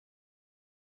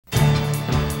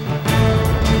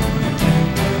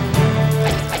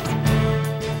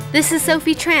This is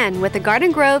Sophie Tran with the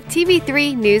Garden Grove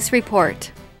TV3 News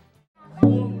Report.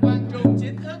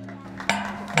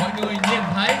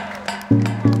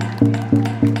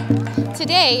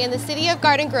 Today in the city of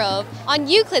Garden Grove, on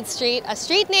Euclid Street, a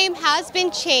street name has been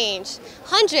changed.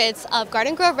 Hundreds of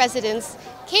Garden Grove residents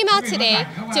came out today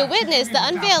to witness the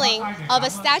unveiling of a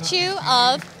statue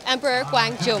of Emperor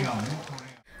Quang Trung.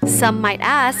 Some might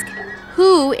ask,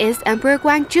 who is Emperor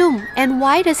Quang Trung and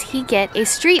why does he get a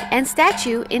street and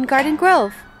statue in Garden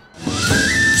Grove?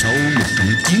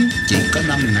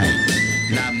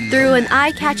 Through an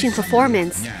eye-catching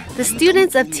performance, the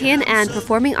students of Tien An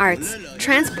Performing Arts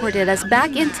transported us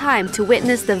back in time to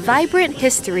witness the vibrant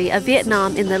history of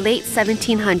Vietnam in the late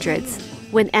 1700s,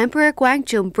 when Emperor Quang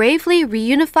Trung bravely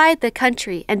reunified the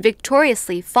country and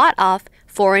victoriously fought off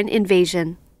foreign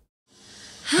invasion.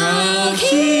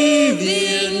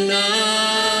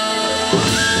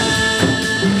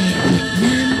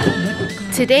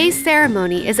 Today's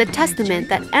ceremony is a testament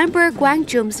that Emperor Quang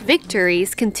Trung's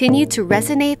victories continue to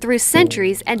resonate through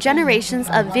centuries and generations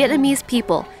of Vietnamese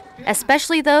people,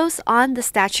 especially those on the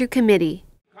statue committee.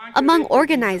 Among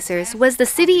organizers was the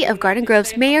City of Garden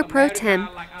Grove's Mayor Pro Tem,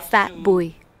 Phat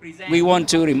Bui. We want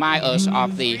to remind us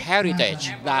of the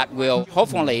heritage that will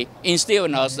hopefully instill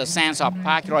in us the sense of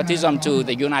patriotism to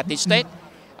the United States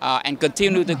and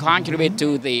continue to contribute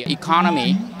to the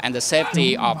economy and the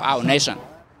safety of our nation.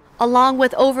 Along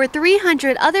with over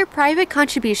 300 other private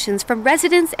contributions from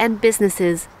residents and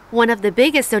businesses, one of the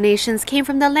biggest donations came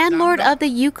from the landlord of the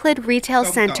Euclid Retail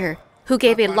Center, who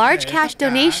gave a large cash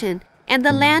donation and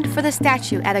the land for the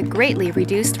statue at a greatly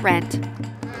reduced rent.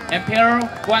 Emperor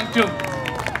Quang Trung,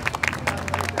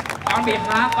 on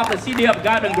behalf of the City of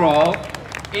Garden Grove,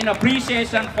 in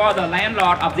appreciation for the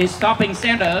landlord of this shopping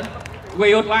center,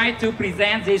 we would like to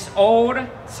present this old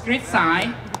street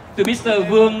sign to Mr.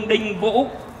 Vương Đình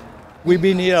Vũ. We've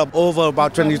been here over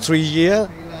about 23 years.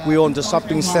 We own the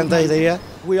shopping center here.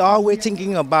 We are always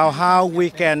thinking about how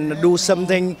we can do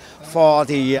something for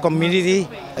the community,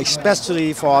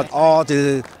 especially for all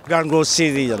the Garden Grove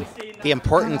citizens. The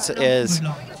importance is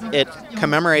it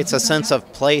commemorates a sense of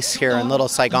place here in Little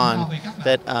Saigon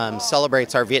that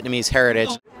celebrates our Vietnamese heritage.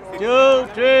 2,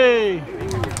 3.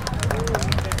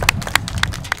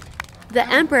 The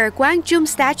Emperor Quang Trung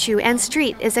statue and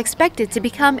street is expected to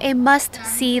become a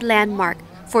must-see landmark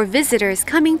for visitors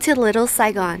coming to Little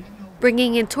Saigon,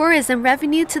 bringing in tourism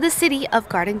revenue to the city of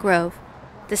Garden Grove.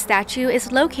 The statue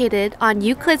is located on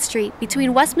Euclid Street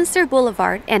between Westminster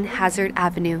Boulevard and Hazard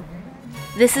Avenue.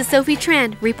 This is Sophie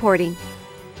Tran reporting.